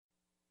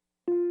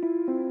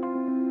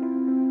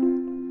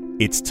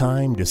It's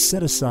time to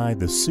set aside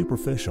the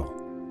superficial.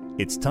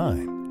 It's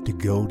time to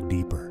go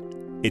deeper.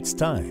 It's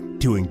time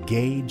to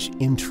engage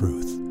in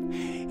truth.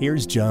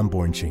 Here's John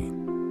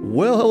Bornschein.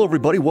 Well, hello,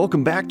 everybody.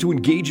 Welcome back to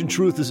Engage in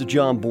Truth. This is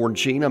John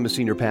Bornschein. I'm a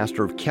senior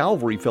pastor of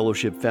Calvary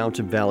Fellowship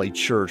Fountain Valley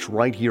Church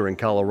right here in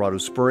Colorado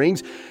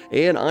Springs.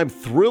 And I'm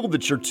thrilled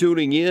that you're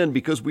tuning in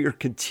because we are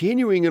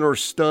continuing in our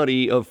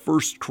study of 1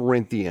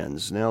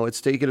 Corinthians. Now,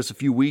 it's taken us a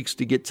few weeks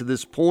to get to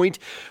this point,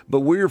 but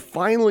we're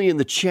finally in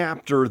the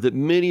chapter that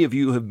many of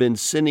you have been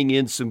sending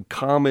in some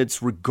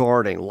comments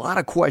regarding. A lot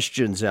of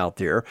questions out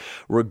there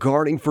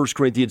regarding 1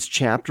 Corinthians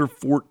chapter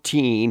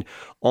 14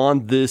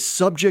 on this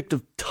subject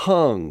of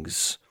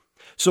tongues.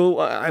 So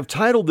I've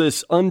titled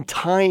this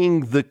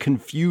Untying the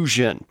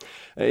Confusion.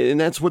 And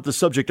that's what the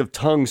subject of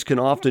tongues can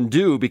often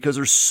do because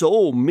there's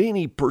so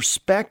many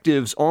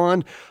perspectives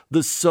on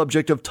the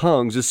subject of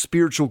tongues, the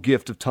spiritual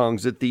gift of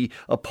tongues that the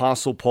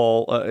Apostle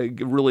Paul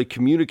really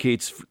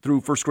communicates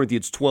through 1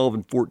 Corinthians 12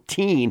 and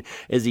 14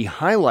 as he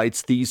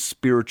highlights these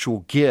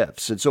spiritual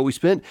gifts. And so we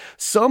spent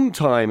some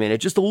time in it,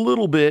 just a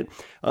little bit,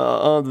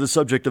 on the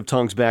subject of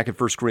tongues back in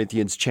 1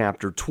 Corinthians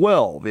chapter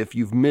 12. If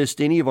you've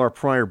missed any of our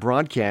prior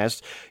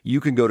broadcasts,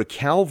 you can go to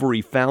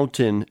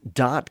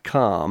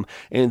calvaryfountain.com,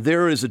 and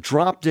there is a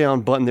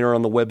drop-down button there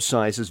on the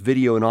website. It says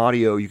video and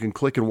audio. You can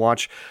click and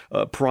watch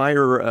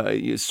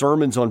prior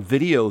sermons on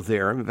video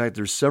there. In fact,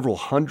 there's several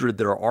hundred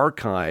that are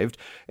archived,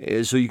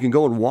 so you can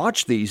go and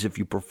watch these if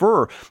you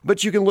prefer,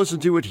 but you can listen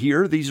to it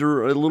here. These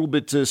are a little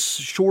bit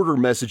shorter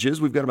messages.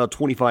 We've got about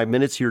 25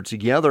 minutes here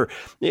together,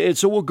 and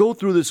so we'll go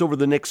through this over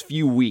the next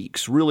few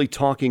weeks, really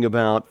talking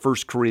about 1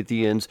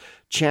 Corinthians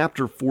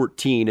chapter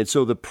 14. And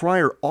so the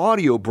prior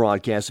audio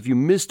broadcasts, if you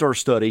missed our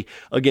study,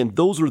 again,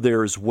 those are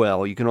there as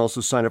well. You can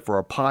also sign up for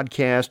our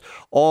podcast,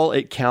 all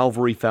at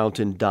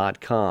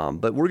calvaryfountain.com.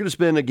 But we're going to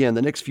spend, again,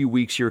 the next few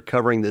weeks here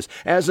covering this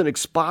as an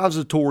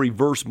expository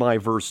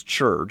verse-by-verse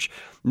church.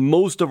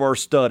 Most of our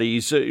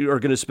studies are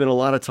going to spend a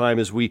lot of time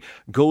as we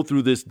go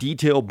through this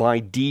detail by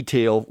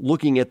detail,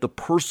 looking at the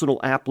personal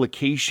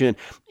application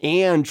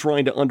and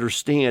trying to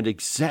understand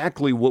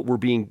exactly what we're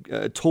being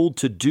told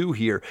to do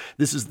here.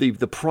 This is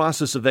the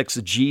process of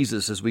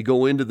exegesis as we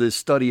go into this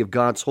study of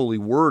God's holy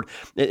word,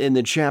 and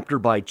then chapter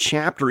by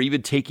chapter,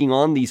 even taking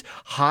on these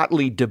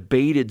hotly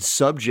debated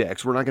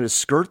subjects. We're not going to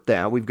skirt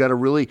that. We've got to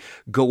really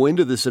go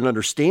into this and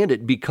understand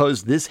it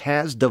because this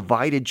has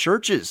divided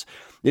churches.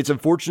 It's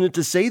unfortunate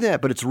to say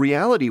that, but it's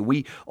reality.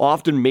 We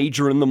often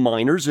major in the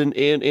minors and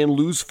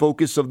lose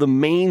focus of the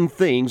main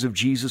things of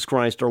Jesus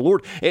Christ our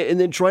Lord, and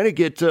then try to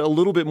get a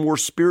little bit more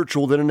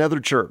spiritual than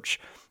another church.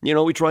 You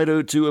know, we try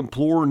to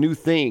implore new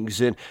things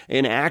and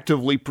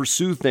actively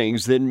pursue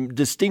things that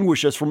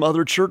distinguish us from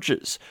other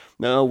churches.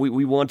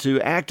 We want to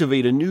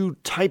activate a new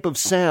type of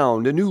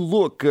sound, a new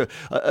look,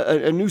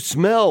 a new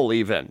smell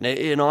even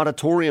in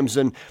auditoriums,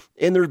 and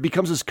there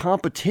becomes this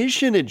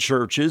competition in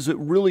churches that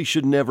really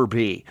should never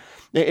be.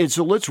 And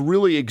so let's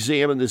really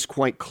examine this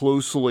quite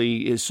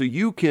closely so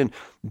you can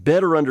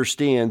better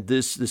understand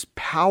this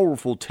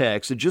powerful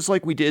text. And just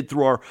like we did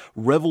through our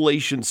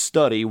Revelation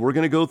study, we're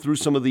going to go through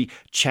some of the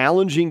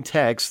challenging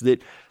texts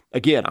that,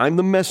 again, I'm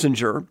the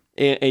messenger.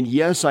 And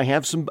yes, I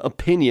have some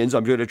opinions.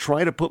 I'm going to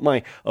try to put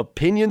my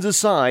opinions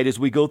aside as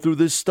we go through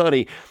this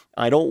study.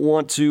 I don't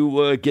want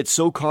to get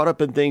so caught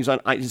up in things.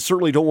 I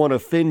certainly don't want to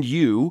offend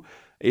you.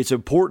 It's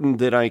important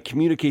that I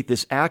communicate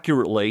this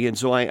accurately, and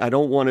so I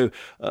don't want to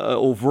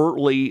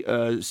overtly,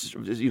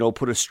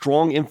 put a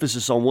strong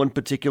emphasis on one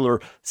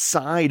particular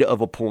side of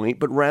a point,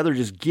 but rather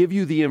just give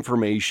you the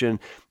information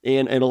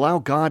and allow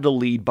God to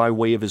lead by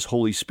way of His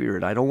Holy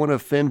Spirit. I don't want to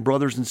offend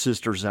brothers and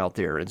sisters out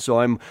there, and so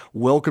I'm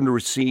welcome to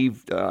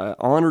receive,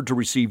 honored to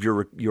receive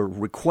your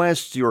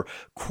requests, your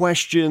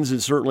questions,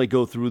 and certainly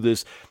go through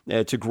this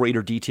to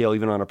greater detail,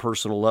 even on a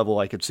personal level.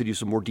 I could send you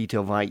some more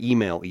detail via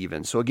email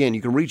even. So again,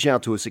 you can reach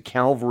out to us at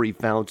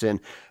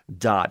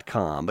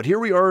calvaryfountain.com. But here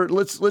we are.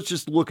 Let's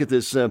just look at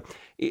this. Let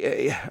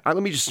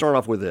me just start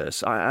off with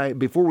this.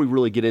 Before we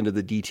really get into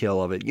the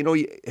detail of it,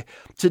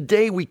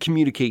 today we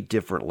communicate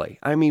differently.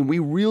 I mean, we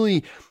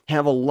really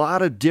have a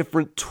lot of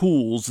different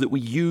tools that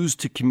we use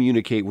to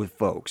communicate with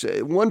folks.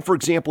 One, for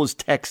example, is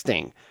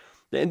texting.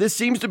 And this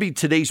seems to be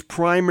today's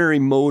primary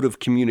mode of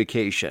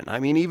communication. I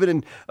mean,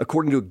 even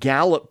according to a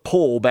Gallup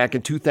poll back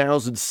in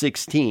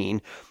 2016,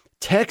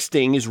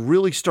 texting has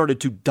really started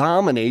to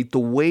dominate the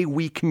way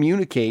we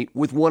communicate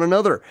with one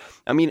another.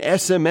 I mean,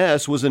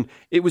 SMS was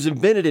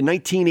invented in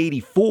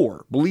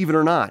 1984, believe it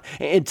or not.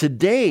 And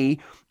today,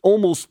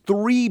 almost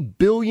 3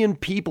 billion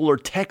people are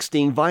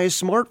texting via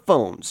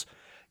smartphones.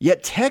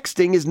 Yet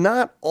texting is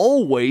not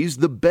always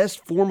the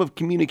best form of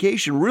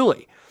communication,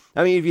 really.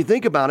 I mean, if you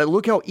think about it,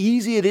 look how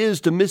easy it is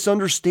to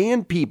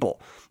misunderstand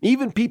people.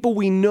 even people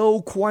we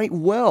know quite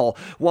well.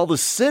 While the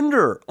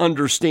sender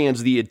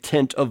understands the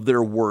intent of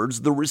their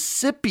words, the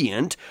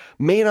recipient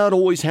may not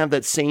always have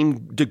that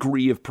same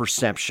degree of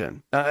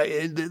perception.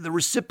 The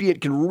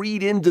recipient can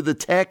read into the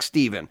text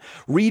even,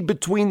 read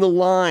between the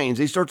lines.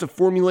 They start to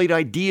formulate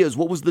ideas.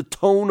 What was the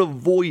tone of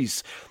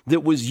voice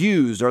that was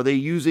used? Are they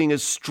using a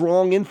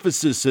strong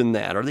emphasis in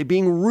that? Are they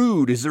being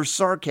rude? Is there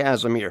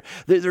sarcasm here?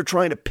 They're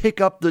trying to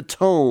pick up the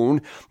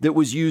tone that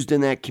was used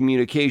in that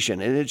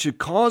communication. And it should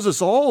cause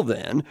us all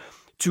then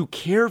to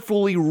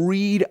carefully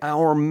read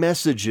our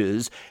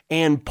messages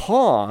and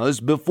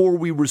pause before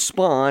we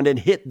respond and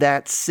hit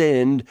that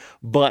send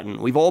button.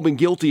 We've all been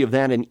guilty of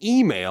that in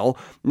email.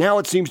 Now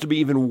it seems to be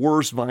even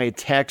worse via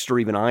text or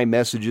even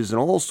iMessages and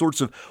all sorts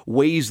of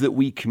ways that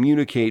we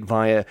communicate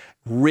via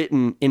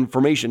written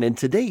information. And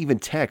today, even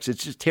text,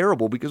 it's just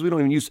terrible because we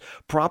don't even use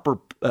proper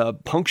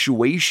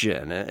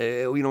punctuation.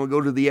 We don't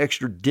go to the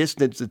extra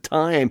distance, the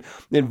time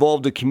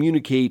involved to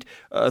communicate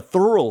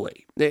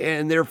thoroughly.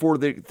 And therefore,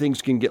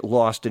 things can get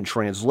lost in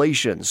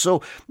translation.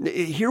 So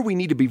here we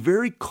need to be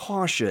very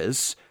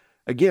cautious.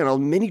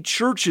 Again, many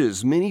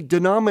churches, many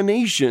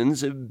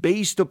denominations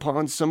based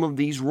upon some of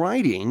these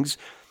writings.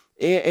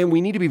 And we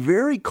need to be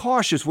very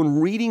cautious when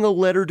reading a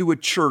letter to a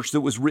church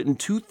that was written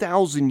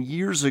 2,000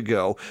 years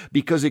ago,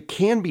 because it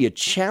can be a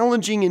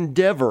challenging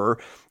endeavor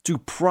to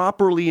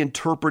properly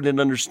interpret and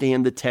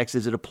understand the text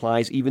as it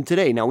applies even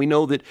today. Now, we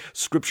know that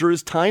Scripture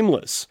is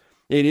timeless.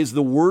 It is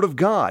the Word of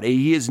God.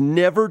 He is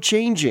never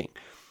changing.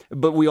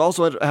 But we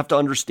also have to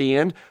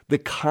understand the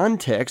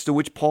context to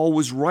which Paul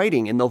was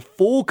writing and the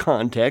full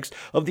context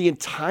of the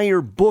entire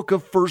book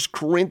of 1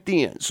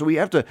 Corinthians. So we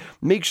have to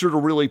make sure to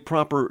really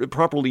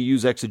properly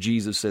use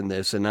exegesis in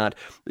this and not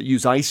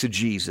use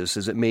eisegesis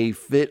as it may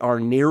fit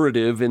our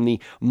narrative in the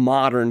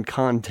modern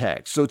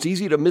context. So it's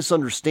easy to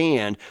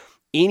misunderstand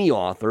any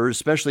author,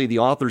 especially the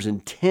author's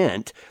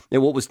intent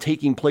and what was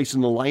taking place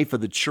in the life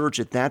of the church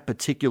at that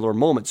particular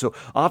moment. So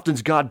often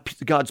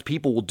God's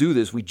people will do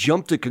this. We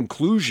jump to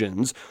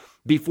conclusions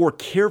before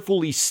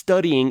carefully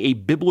studying a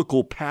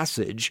biblical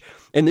passage,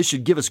 and this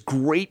should give us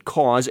great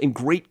cause and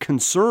great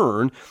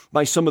concern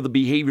by some of the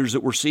behaviors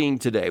that we're seeing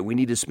today. We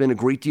need to spend a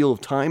great deal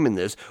of time in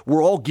this.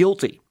 We're all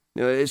guilty.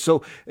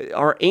 So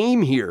our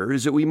aim here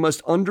is that we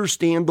must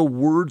understand the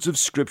words of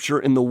Scripture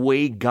in the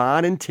way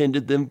God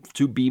intended them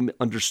to be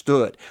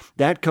understood.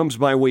 That comes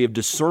by way of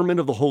discernment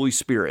of the Holy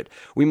Spirit.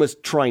 We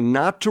must try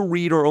not to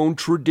read our own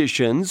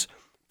traditions,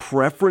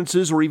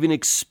 preferences, or even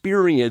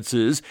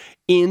experiences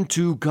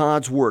into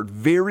God's Word.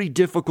 Very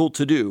difficult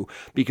to do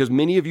because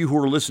many of you who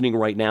are listening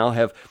right now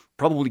have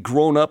probably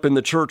grown up in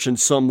the church in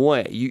some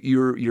way.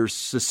 You're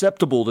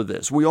susceptible to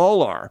this. We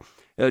all are.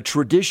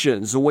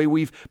 Traditions, the way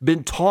we've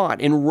been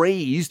taught and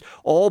raised,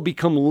 all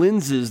become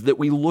lenses that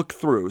we look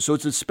through. So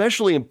it's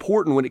especially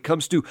important when it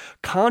comes to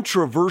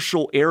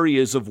controversial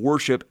areas of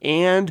worship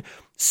and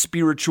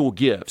spiritual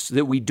gifts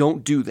that we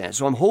don't do that.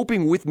 So I'm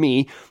hoping with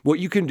me, what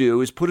you can do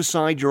is put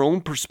aside your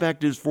own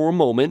perspectives for a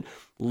moment,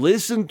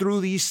 listen through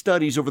these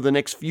studies over the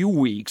next few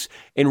weeks,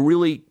 and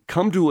really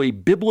come to a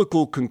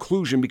biblical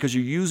conclusion because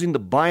you're using the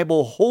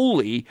Bible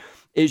wholly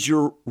as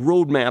your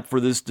roadmap for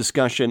this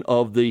discussion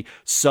of the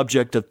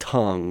subject of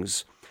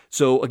tongues.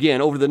 So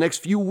again, over the next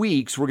few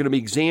weeks, we're going to be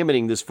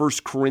examining this 1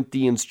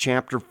 Corinthians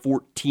chapter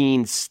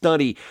 14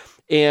 study.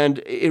 And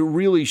it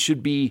really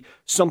should be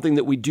something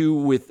that we do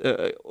with,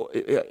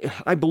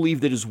 I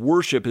believe that as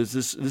worship, this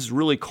is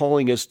really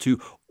calling us to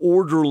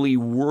orderly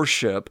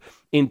worship,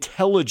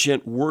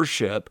 intelligent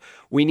worship.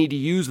 We need to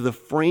use the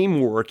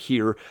framework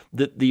here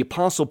that the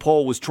Apostle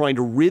Paul was trying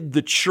to rid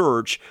the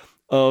church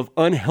of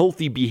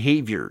unhealthy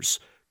behaviors,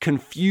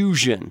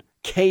 confusion,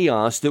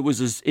 chaos that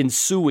was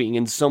ensuing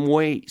in some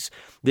ways,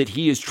 that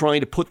he is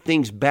trying to put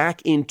things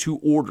back into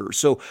order.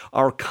 So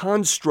our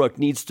construct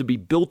needs to be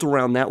built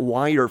around that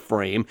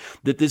wireframe,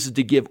 that this is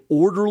to give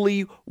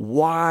orderly,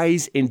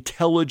 wise,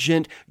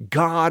 intelligent,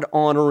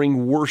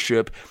 God-honoring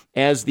worship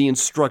as the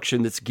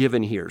instruction that's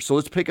given here. So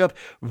let's pick up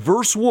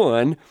verse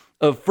 1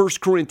 of 1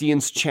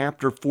 Corinthians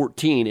chapter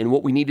 14. And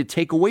what we need to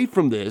take away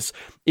from this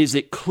is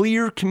that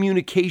clear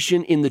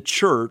communication in the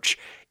church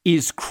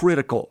is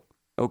critical.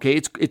 Okay,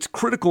 it's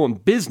critical in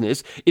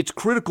business, it's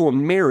critical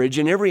in marriage,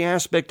 in every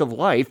aspect of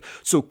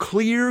life. So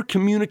clear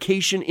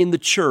communication in the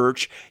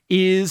church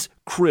is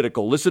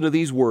critical. Listen to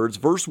these words,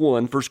 verse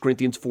 1, 1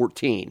 Corinthians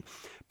 14.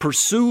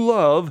 Pursue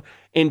love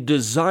and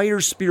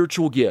desire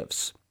spiritual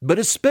gifts, but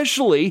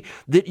especially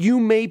that you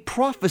may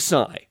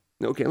prophesy.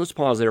 Okay, let's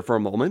pause there for a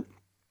moment.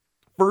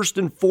 First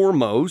and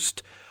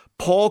foremost,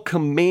 Paul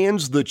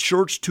commands the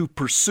church to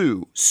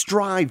pursue,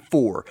 strive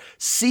for,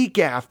 seek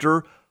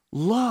after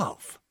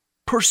love.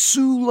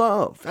 Pursue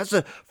love. That's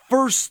the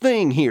first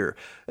thing here.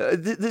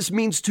 This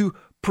means to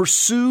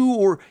pursue,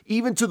 or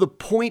even to the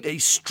point, a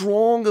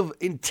strong,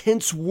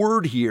 intense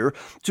word here,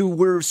 to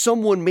where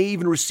someone may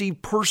even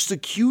receive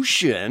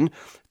persecution,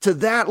 to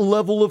that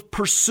level of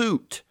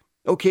pursuit.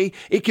 Okay,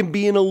 it can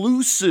be an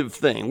elusive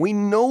thing. We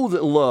know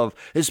that love,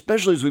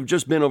 especially as we've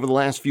just been over the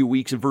last few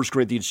weeks in 1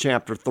 Corinthians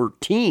chapter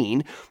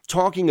 13,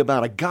 talking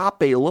about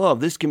agape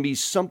love, this can be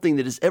something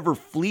that is ever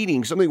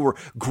fleeting, something we're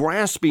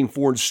grasping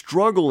for and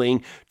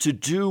struggling to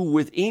do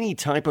with any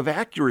type of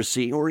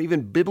accuracy or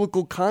even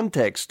biblical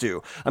context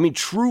to. I mean,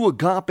 true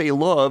agape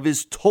love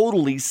is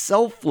totally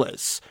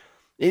selfless.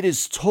 It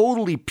is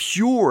totally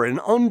pure and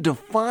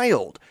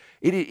undefiled.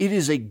 It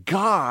is a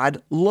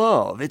God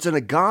love. It's an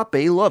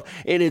agape love.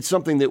 And it's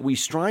something that we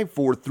strive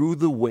for through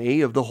the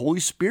way of the Holy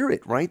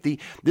Spirit, right?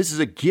 This is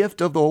a gift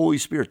of the Holy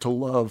Spirit to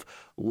love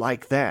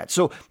like that.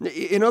 So,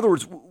 in other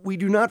words, we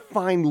do not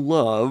find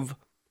love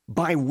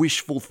by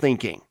wishful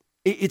thinking.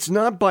 It's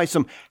not by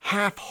some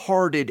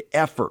half-hearted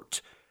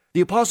effort.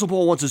 The Apostle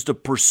Paul wants us to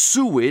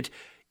pursue it,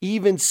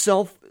 even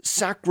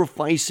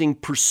self-sacrificing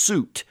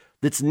pursuit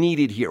that's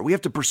needed here. We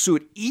have to pursue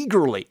it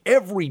eagerly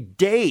every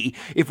day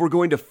if we're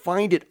going to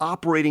find it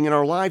operating in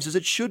our lives as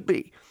it should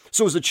be.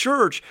 So as a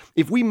church,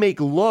 if we make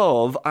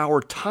love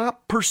our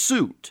top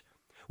pursuit,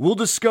 we'll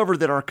discover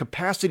that our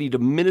capacity to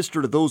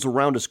minister to those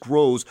around us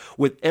grows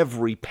with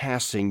every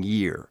passing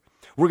year.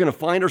 We're going to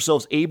find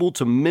ourselves able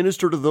to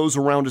minister to those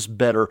around us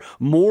better,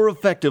 more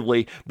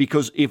effectively,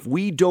 because if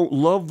we don't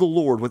love the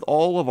Lord with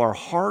all of our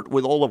heart,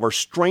 with all of our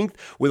strength,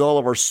 with all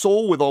of our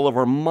soul, with all of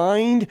our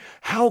mind,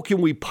 how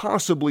can we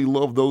possibly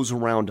love those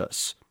around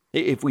us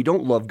if we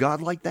don't love God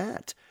like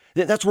that?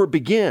 That's where it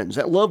begins.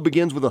 That love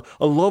begins with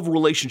a love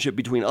relationship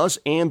between us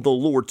and the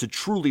Lord to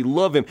truly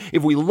love Him.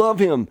 If we love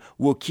Him,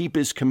 we'll keep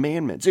His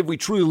commandments. If we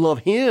truly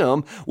love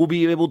Him, we'll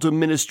be able to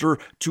minister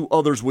to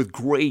others with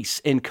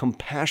grace and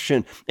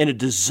compassion and a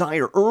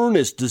desire,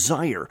 earnest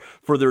desire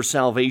for their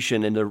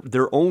salvation and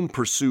their own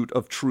pursuit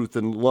of truth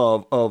and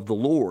love of the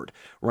Lord,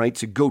 right?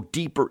 To go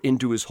deeper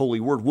into His holy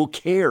word. We'll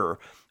care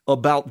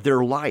about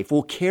their life.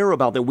 We'll care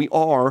about them. We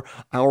are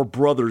our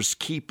brother's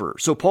keeper.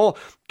 So Paul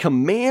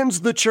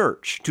commands the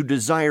church to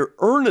desire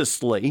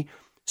earnestly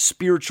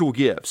spiritual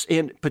gifts.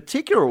 And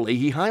particularly,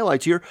 he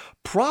highlights here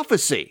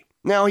prophecy.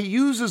 Now, he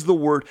uses the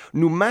word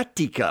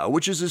pneumatica,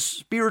 which is a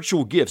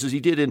spiritual gifts, as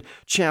he did in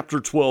chapter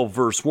 12,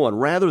 verse 1,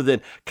 rather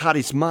than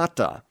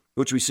charismata,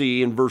 which we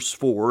see in verse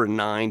 4 and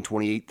 9,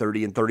 28,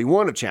 30, and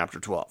 31 of chapter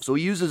 12. So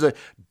he uses a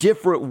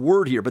different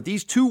word here, but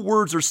these two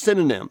words are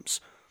synonyms.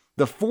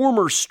 The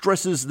former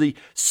stresses the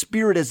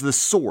Spirit as the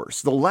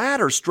source. The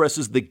latter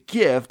stresses the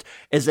gift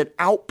as an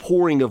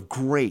outpouring of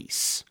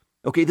grace.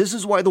 Okay, this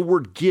is why the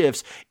word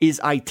gifts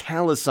is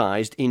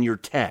italicized in your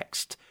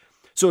text.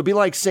 So it'd be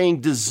like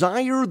saying,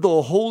 desire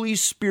the Holy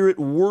Spirit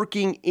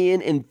working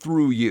in and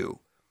through you.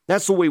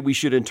 That's the way we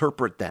should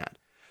interpret that.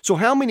 So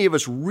how many of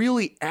us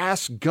really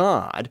ask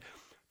God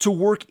to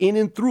work in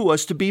and through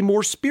us to be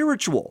more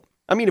spiritual?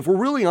 I mean, if we're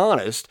really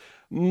honest,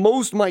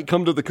 most might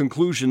come to the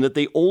conclusion that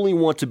they only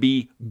want to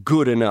be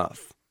good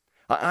enough.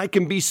 I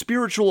can be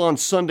spiritual on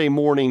Sunday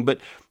morning, but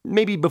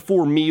maybe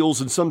before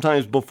meals and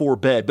sometimes before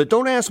bed. But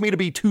don't ask me to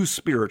be too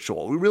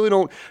spiritual. We really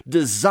don't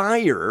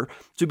desire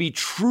to be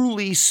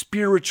truly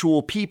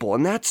spiritual people.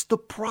 And that's the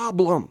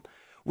problem.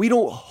 We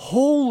don't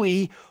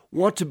wholly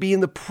want to be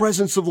in the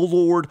presence of the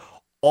Lord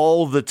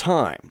all the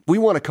time. We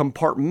want to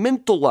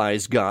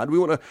compartmentalize God. We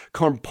want to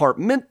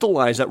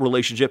compartmentalize that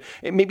relationship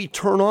and maybe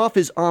turn off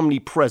His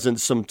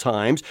omnipresence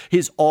sometimes,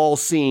 His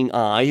all-seeing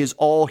eye, His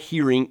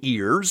all-hearing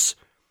ears.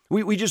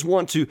 We just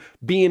want to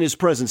be in His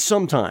presence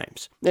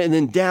sometimes and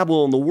then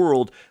dabble in the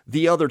world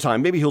the other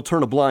time. Maybe He'll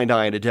turn a blind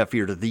eye and a deaf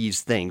ear to these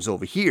things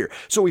over here.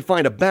 So we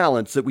find a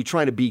balance that we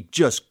try to be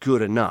just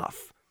good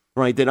enough.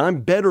 Right, that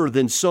I'm better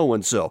than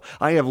so-and-so.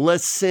 I have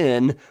less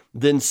sin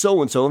than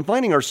so-and-so, and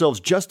finding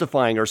ourselves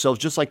justifying ourselves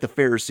just like the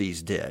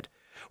Pharisees did.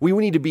 We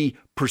need to be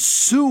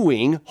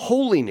pursuing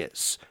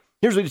holiness.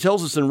 Here's what he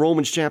tells us in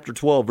Romans chapter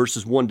 12,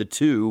 verses 1 to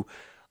 2.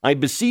 I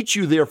beseech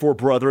you, therefore,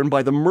 brethren,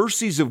 by the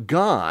mercies of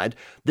God,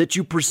 that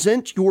you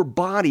present your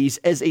bodies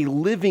as a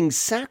living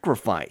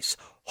sacrifice,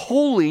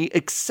 holy,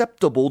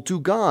 acceptable to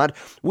God,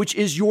 which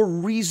is your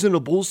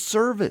reasonable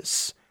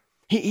service.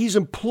 He's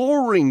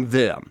imploring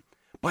them.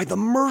 By the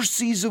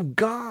mercies of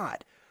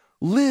God,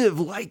 live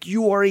like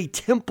you are a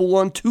temple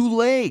on two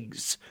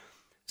legs.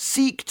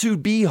 Seek to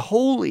be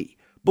holy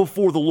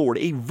before the Lord,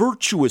 a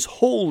virtuous,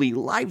 holy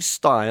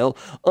lifestyle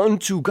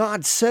unto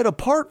God, set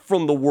apart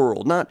from the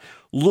world, not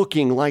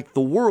looking like the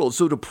world.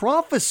 So to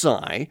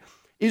prophesy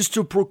is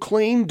to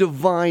proclaim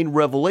divine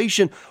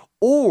revelation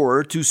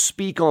or to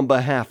speak on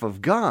behalf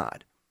of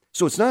God.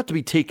 So it's not to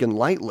be taken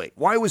lightly.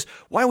 Why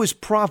was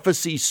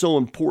prophecy so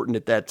important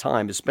at that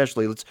time,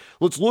 especially?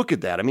 Let's look at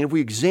that. I mean, if we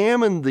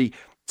examine the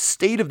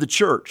state of the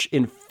church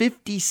in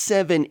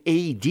 57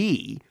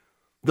 A.D.,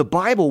 the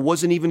Bible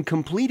wasn't even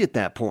complete at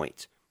that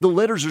point. The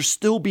letters are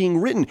still being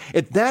written.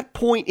 At that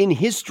point in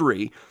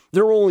history,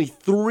 there are only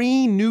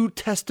 3 New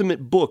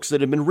Testament books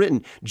that have been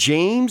written.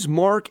 James,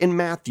 Mark, and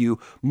Matthew,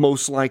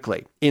 most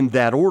likely, in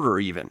that order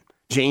even.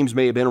 James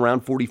may have been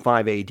around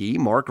 45 A.D.,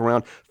 Mark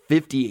around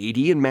 50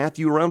 AD, and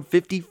Matthew around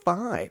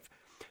 55.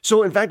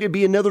 So in fact, it'd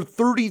be another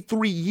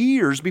 33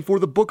 years before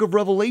the book of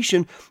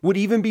Revelation would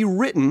even be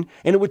written,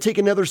 and it would take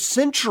another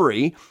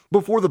century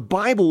before the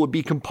Bible would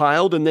be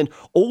compiled and then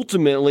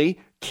ultimately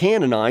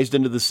canonized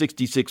into the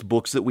 66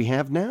 books that we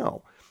have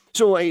now.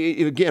 So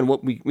again,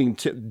 what we can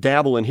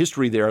dabble in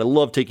history there. I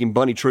love taking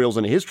bunny trails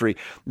into history,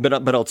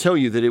 but I'll tell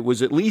you that it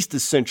was at least a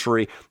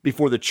century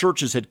before the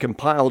churches had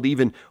compiled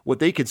even what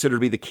they considered to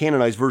be the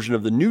canonized version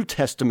of the New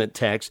Testament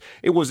text.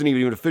 It wasn't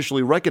even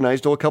officially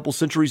recognized until a couple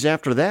centuries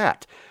after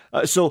that.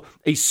 So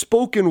a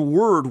spoken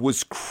word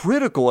was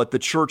critical at the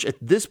church at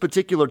this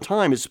particular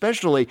time,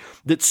 especially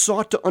that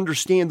sought to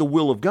understand the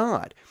will of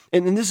God.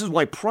 And this is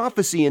why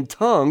prophecy and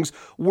tongues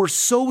were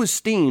so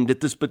esteemed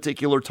at this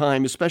particular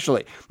time,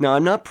 especially. Now,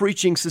 I'm not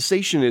preaching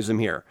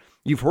cessationism here.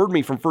 You've heard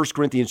me from 1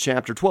 Corinthians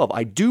chapter 12.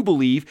 I do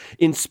believe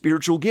in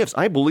spiritual gifts.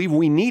 I believe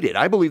we need it.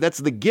 I believe that's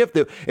the gift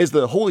that as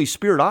the Holy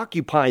Spirit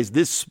occupies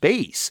this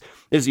space,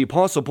 as the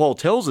Apostle Paul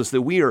tells us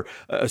that we are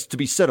to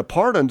be set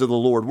apart unto the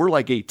Lord. We're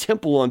like a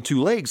temple on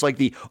two legs, like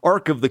the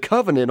Ark of the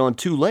Covenant on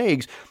two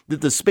legs,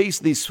 that the space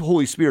this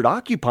Holy Spirit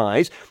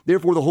occupies,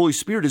 therefore the Holy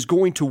Spirit is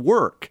going to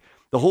work.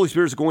 The Holy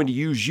Spirit is going to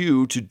use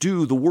you to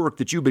do the work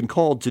that you've been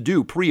called to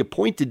do,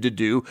 pre-appointed to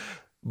do,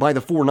 by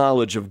the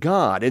foreknowledge of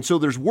God. And so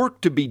there's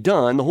work to be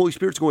done. The Holy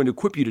Spirit's going to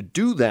equip you to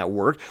do that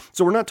work.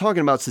 So we're not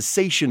talking about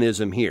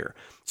cessationism here.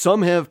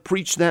 Some have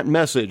preached that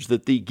message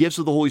that the gifts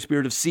of the Holy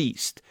Spirit have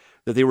ceased,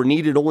 that they were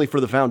needed only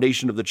for the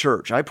foundation of the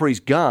church. I praise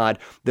God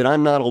that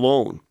I'm not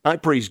alone. I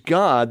praise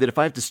God that if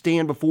I have to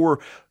stand before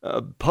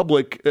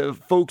public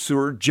folks who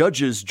are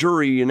judges,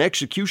 jury, and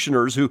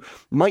executioners who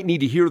might need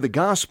to hear the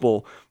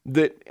gospel,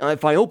 that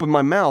if I open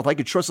my mouth, I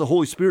can trust the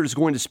Holy Spirit is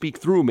going to speak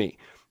through me.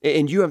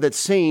 And you have that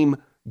same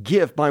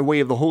gift by way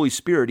of the Holy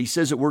Spirit. He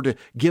says that we're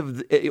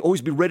to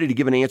always be ready to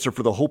give an answer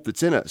for the hope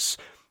that's in us.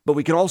 But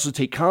we can also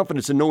take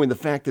confidence in knowing the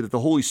fact that if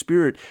the Holy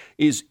Spirit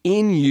is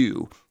in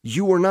you,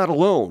 you are not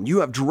alone. You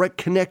have direct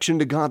connection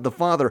to God the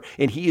Father,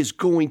 and He is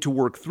going to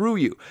work through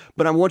you.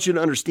 But I want you to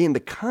understand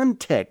the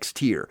context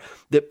here,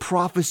 that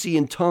prophecy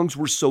and tongues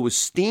were so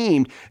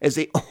esteemed as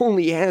they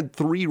only had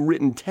 3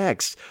 written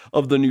texts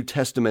of the New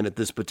Testament at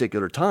this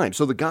particular time.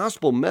 So the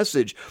gospel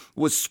message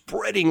was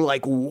spreading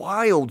like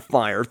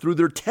wildfire through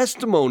their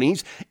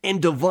testimonies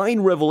and divine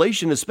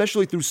revelation,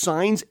 especially through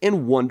signs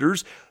and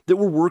wonders that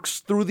were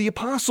works through the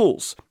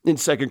apostles in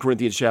 2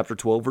 Corinthians chapter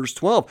 12, verse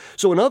 12.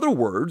 So in other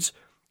words,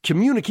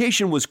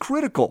 communication was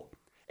critical,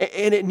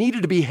 and it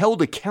needed to be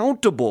held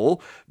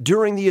accountable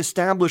during the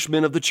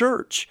establishment of the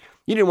church.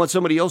 You didn't want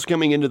somebody else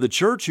coming into the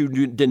church who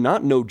did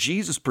not know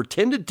Jesus,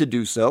 pretended to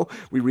do so.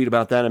 We read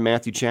about that in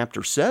Matthew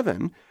chapter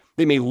 7.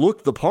 They may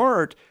look the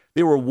part.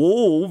 They were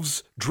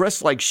wolves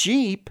dressed like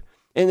sheep,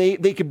 and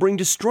they could bring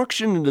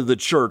destruction into the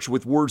church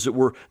with words that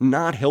were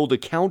not held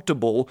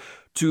accountable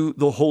to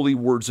the holy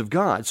words of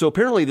God. So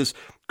apparently this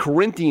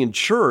Corinthian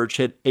church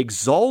had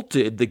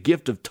exalted the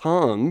gift of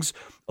tongues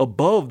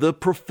above the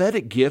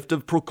prophetic gift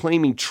of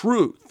proclaiming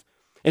truth.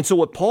 And so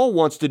what Paul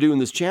wants to do in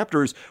this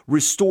chapter is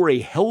restore a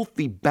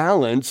healthy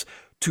balance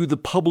to the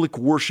public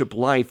worship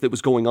life that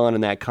was going on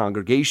in that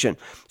congregation.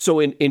 So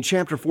in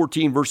chapter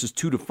 14, verses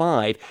 2 to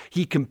 5,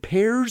 he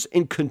compares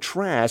and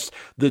contrasts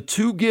the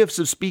 2 gifts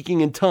of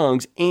speaking in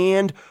tongues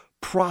and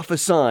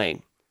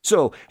prophesying.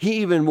 So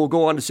he even will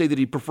go on to say that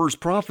he prefers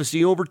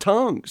prophecy over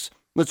tongues.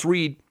 Let's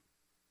read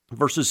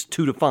verses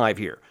 2 to 5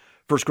 here.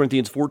 1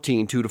 Corinthians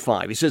 14, 2 to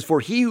 5. He says,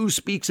 "For he who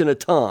speaks in a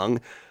tongue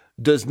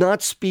does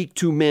not speak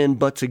to men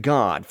but to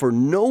God, for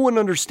no one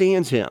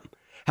understands him.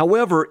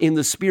 However, in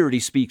the Spirit he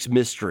speaks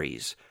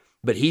mysteries.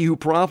 But he who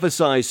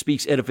prophesies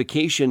speaks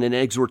edification and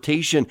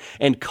exhortation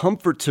and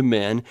comfort to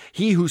men.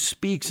 He who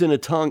speaks in a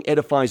tongue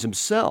edifies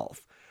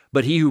himself,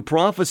 but he who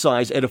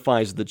prophesies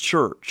edifies the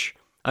church.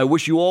 I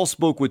wish you all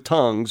spoke with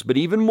tongues, but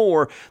even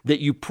more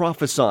that you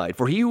prophesied.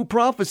 For he who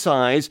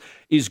prophesies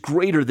is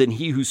greater than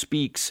he who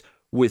speaks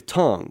with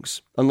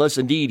tongues, unless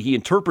indeed he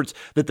interprets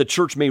that the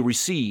church may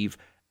receive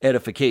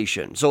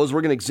edification." So as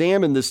we're going to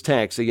examine this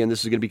text, again,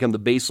 this is going to become the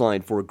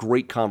baseline for a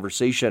great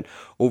conversation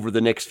over the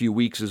next few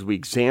weeks as we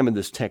examine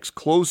this text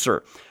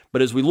closer.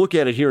 But as we look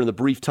at it here in the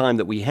brief time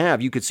that we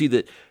have, you can see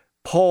that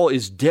Paul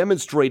is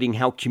demonstrating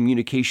how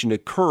communication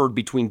occurred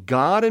between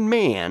God and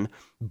man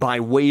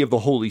by way of the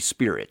Holy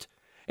Spirit.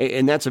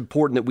 And that's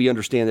important that we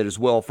understand that as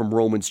well from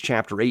Romans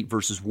chapter 8,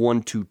 verses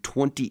 1 to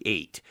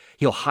 28.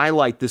 He'll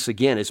highlight this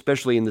again,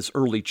 especially in this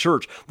early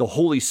church. The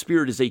Holy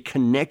Spirit is a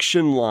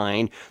connection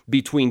line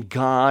between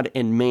God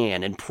and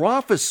man. And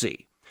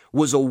prophecy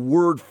was a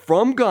word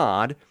from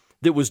God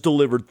that was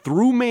delivered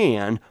through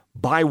man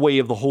by way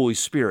of the Holy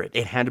Spirit.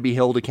 It had to be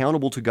held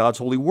accountable to God's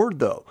holy word,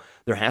 though.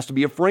 There has to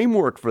be a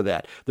framework for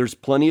that. There's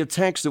plenty of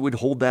text that would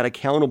hold that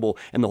accountable,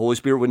 and the Holy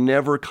Spirit would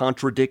never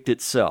contradict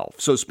itself.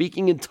 So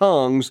speaking in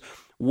tongues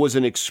was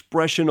an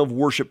expression of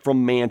worship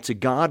from man to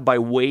God by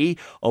way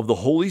of the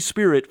Holy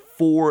Spirit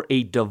for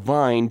a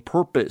divine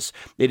purpose.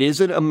 It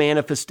isn't a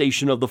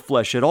manifestation of the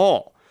flesh at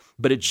all,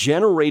 but it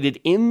generated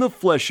in the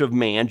flesh of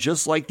man,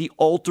 just like the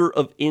altar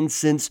of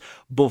incense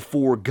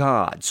before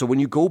God. So when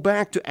you go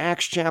back to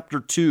Acts chapter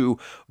 2,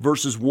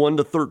 verses 1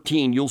 to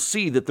 13, you'll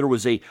see that there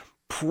was a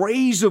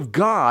praise of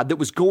God that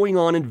was going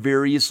on in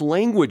various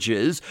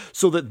languages,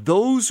 so that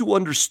those who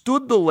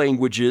understood the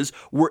languages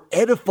were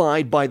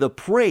edified by the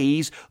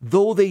praise,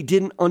 though they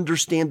didn't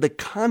understand the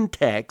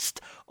context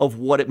of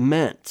what it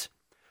meant.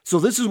 So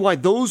this is why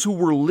those who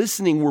were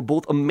listening were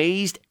both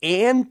amazed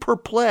and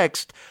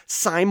perplexed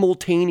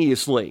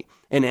simultaneously.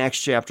 In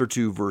Acts chapter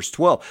 2, verse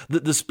 12,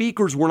 the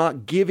speakers were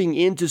not giving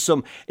in to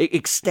some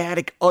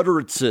ecstatic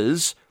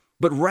utterances,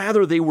 but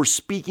rather they were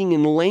speaking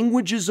in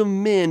languages of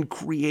men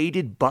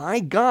created by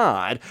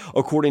God,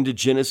 according to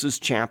Genesis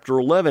chapter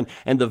 11,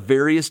 and the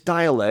various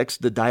dialects,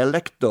 the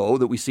dialecto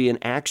that we see in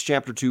Acts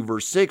chapter 2,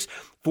 verse 6,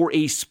 for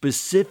a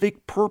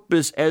specific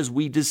purpose, as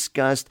we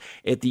discussed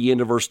at the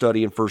end of our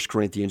study in 1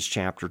 Corinthians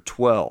chapter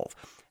 12.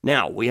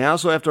 Now, we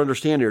also have to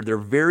understand here, there are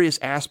various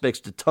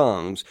aspects to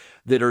tongues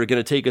that are going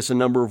to take us a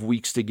number of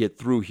weeks to get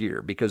through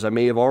here, because I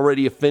may have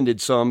already offended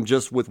some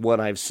just with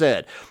what I've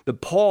said. But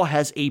Paul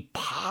has a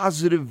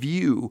positive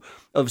view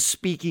of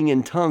speaking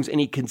in tongues, and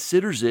he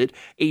considers it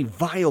a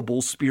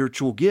viable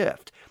spiritual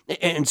gift.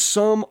 And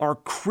some are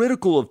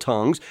critical of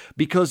tongues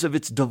because of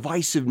its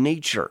divisive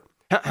nature.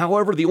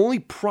 However, the only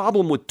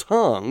problem with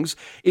tongues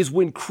is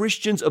when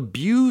Christians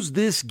abuse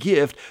this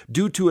gift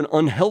due to an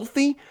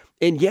unhealthy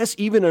and yes,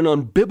 even an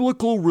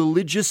unbiblical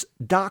religious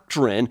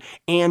doctrine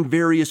and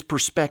various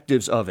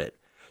perspectives of it.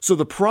 So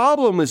the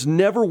problem is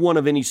never one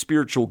of any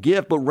spiritual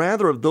gift, but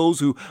rather of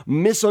those who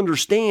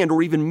misunderstand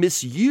or even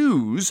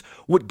misuse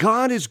what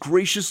God has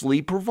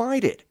graciously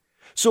provided.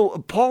 So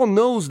Paul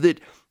knows that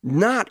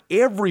not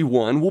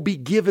everyone will be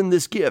given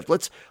this gift.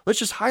 Let's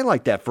just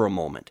highlight that for a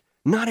moment.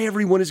 Not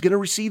everyone is going to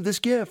receive this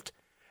gift.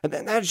 And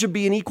that should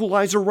be an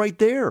equalizer right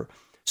there.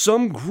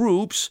 Some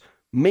groups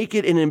make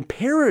it an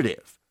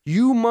imperative.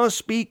 You must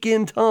speak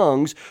in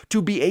tongues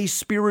to be a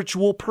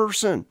spiritual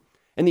person.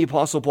 And the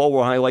Apostle Paul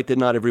will highlight that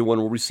not everyone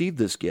will receive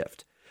this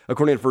gift,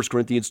 according to 1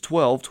 Corinthians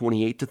 12,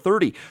 28 to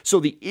 30. So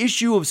the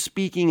issue of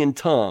speaking in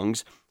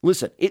tongues,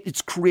 listen,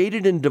 it's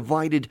created and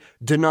divided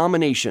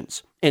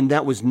denominations, and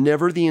that was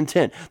never the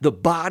intent. The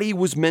body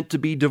was meant to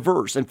be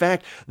diverse. In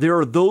fact, there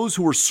are those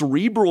who are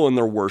cerebral in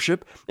their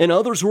worship and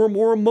others who are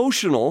more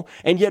emotional,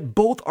 and yet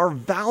both are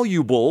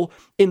valuable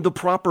in the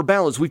proper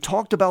balance. We've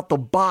talked about the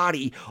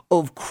body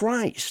of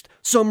Christ.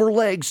 Some are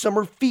legs, some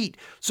are feet,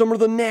 some are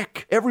the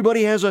neck.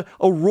 Everybody has a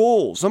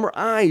role. Some are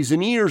eyes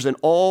and ears, and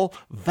all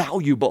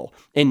valuable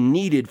and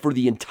needed for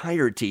the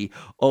entirety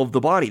of the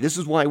body. This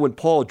is why when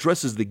Paul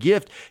addresses the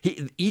gift,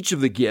 each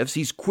of the gifts,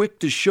 he's quick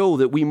to show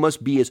that we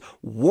must be as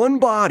one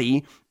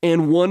body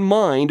and one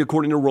mind,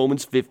 according to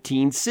Romans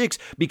 15:6,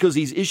 because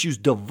these issues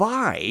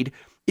divide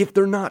if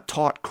they're not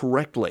taught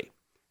correctly.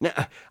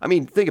 Now, I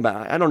mean, think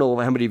about it. I don't know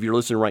how many of you are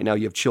listening right now,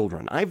 you have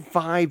children. I have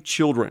 5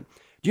 children.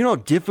 Do you know how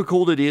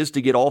difficult it is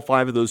to get all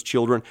 5 of those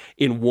children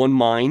in one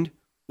mind?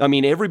 I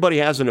mean, everybody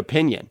has an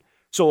opinion.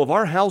 So of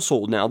our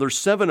household now, there's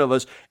 7 of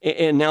us,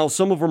 and now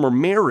some of them are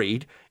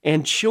married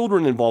and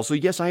children involved. So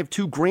yes, I have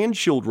 2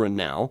 grandchildren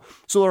now.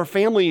 So our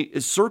family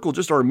circle,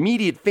 just our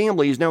immediate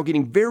family, is now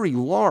getting very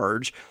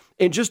large.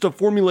 And just to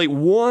formulate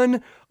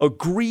one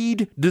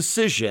agreed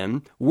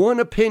decision, one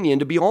opinion,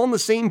 to be all on the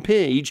same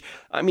page,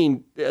 I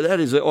mean, that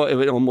is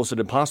almost an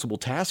impossible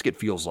task, it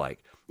feels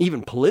like.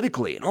 Even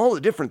politically and all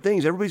the different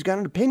things, everybody's got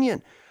an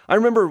opinion. I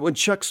remember when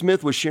Chuck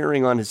Smith was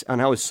sharing on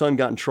how his son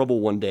got in trouble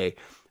one day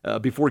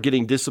before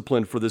getting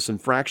disciplined for this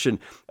infraction.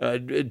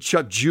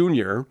 Chuck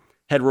Jr.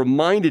 had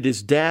reminded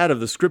his dad of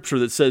the scripture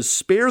that says,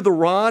 "Spare the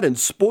rod and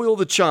spoil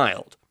the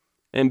child."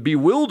 And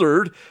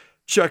bewildered,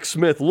 Chuck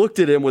Smith looked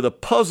at him with a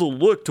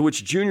puzzled look, to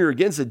which Junior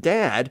again said,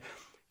 "Dad,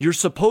 you're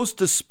supposed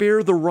to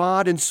spare the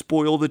rod and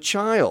spoil the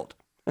child."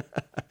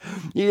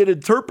 He had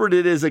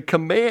interpreted it as a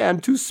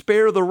command to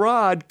spare the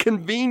rod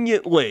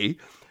conveniently,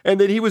 and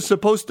that he was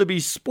supposed to be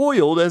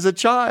spoiled as a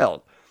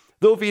child.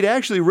 Though if he'd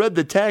actually read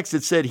the text,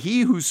 it said,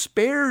 "He who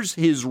spares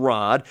his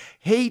rod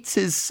hates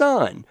his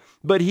son,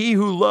 but he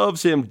who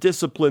loves him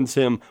disciplines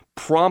him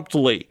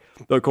promptly,"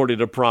 according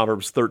to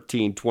Proverbs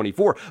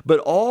 13:24. But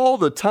all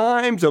the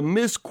times of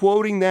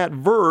misquoting that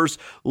verse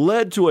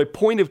led to a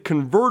point of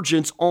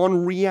convergence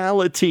on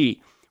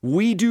reality.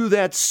 We do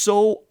that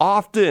so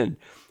often.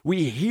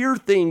 We hear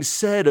things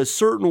said a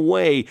certain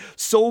way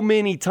so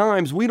many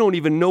times, we don't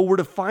even know where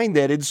to find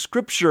that in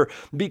Scripture,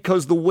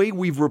 because the way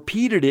we've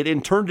repeated it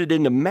and turned it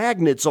into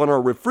magnets on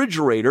our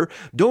refrigerator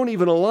don't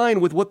even align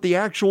with what the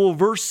actual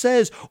verse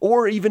says,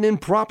 or even in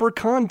proper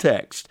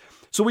context.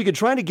 So we can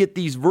try to get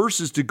these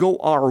verses to go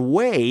our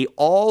way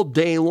all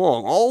day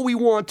long, all we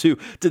want to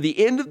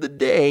the end of the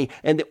day,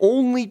 and the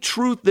only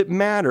truth that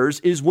matters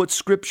is what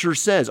Scripture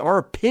says. Our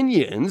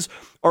opinions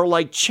are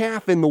like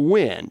chaff in the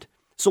wind.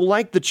 So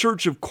like the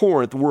church of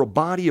Corinth, we're a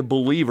body of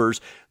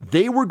believers.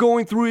 They were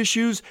going through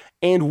issues,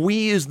 and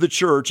we as the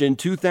church in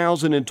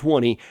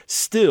 2020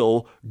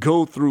 still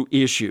go through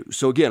issues.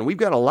 So again, we've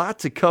got a lot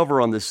to cover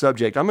on this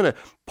subject. I'm going to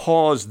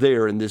pause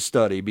there in this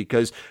study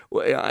because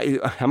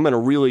I'm going to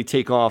really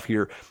take off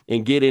here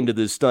and get into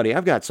this study.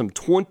 I've got some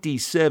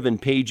 27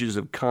 pages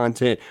of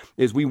content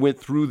as we went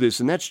through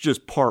this, and that's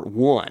just part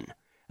one.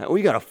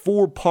 We got a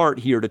 4-part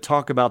here to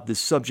talk about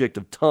this subject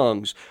of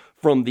tongues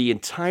from the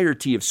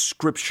entirety of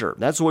Scripture.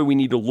 That's the way we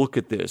need to look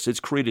at this.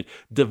 It's created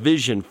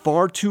division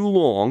far too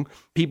long.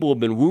 People have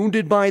been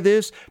wounded by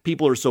this.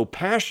 People are so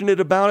passionate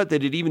about it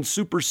that it even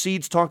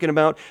supersedes talking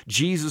about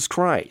Jesus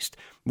Christ.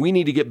 We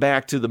need to get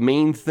back to the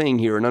main thing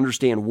here and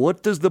understand,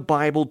 what does the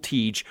Bible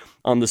teach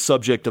on the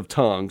subject of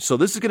tongues? So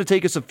this is going to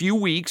take us a few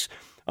weeks.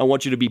 I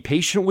want you to be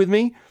patient with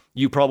me.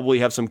 You probably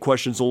have some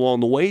questions along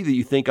the way that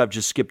you think I've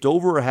just skipped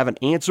over or haven't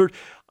answered.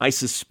 I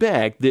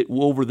suspect that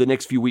over the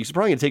next few weeks, it's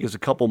probably going to take us a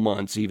couple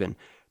months even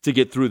to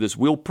get through this.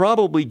 We'll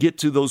probably get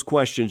to those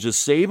questions.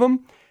 Just save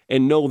them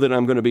and know that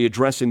I'm going to be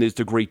addressing this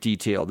to great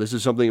detail. This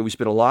is something that we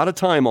spent a lot of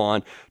time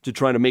on to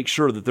try to make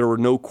sure that there were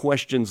no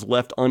questions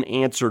left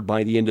unanswered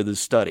by the end of this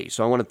study.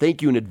 So I want to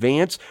thank you in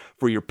advance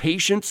for your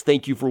patience.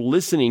 Thank you for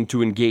listening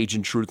to Engage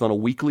in Truth on a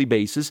weekly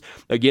basis.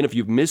 Again, if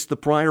you've missed the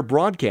prior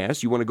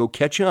broadcast, you want to go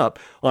catch up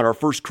on our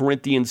 1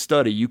 Corinthians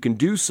study, you can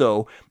do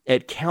so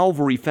at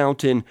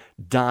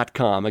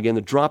calvaryfountain.com. Again,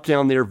 the drop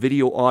down there,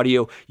 video,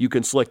 audio, you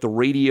can select the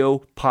radio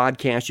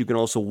podcast. You can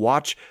also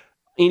watch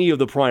any of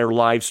the prior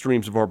live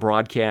streams of our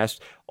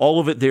broadcast, all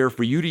of it there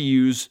for you to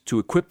use to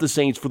equip the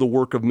saints for the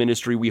work of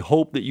ministry. We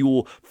hope that you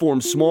will form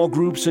small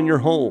groups in your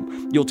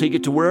home. You'll take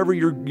it to wherever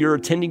you're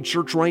attending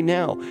church right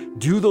now.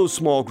 Do those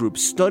small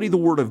groups. Study the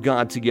Word of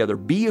God together.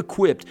 Be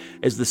equipped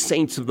as the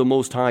saints of the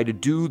Most High to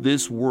do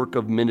this work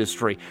of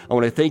ministry. I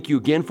want to thank you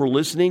again for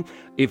listening.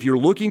 If you're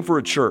looking for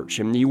a church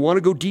and you want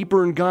to go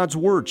deeper in God's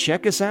Word,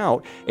 check us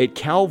out at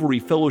Calvary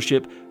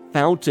Fellowship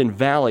Fountain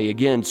Valley.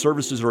 Again,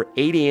 services are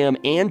 8 a.m.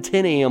 and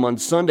 10 a.m. on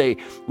Sunday.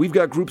 We've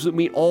got groups that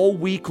meet all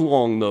week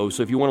long, though,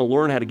 so if you want to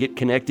learn how to get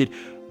connected,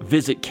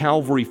 visit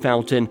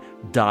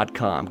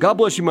calvaryfountain.com. God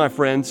bless you, my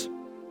friends.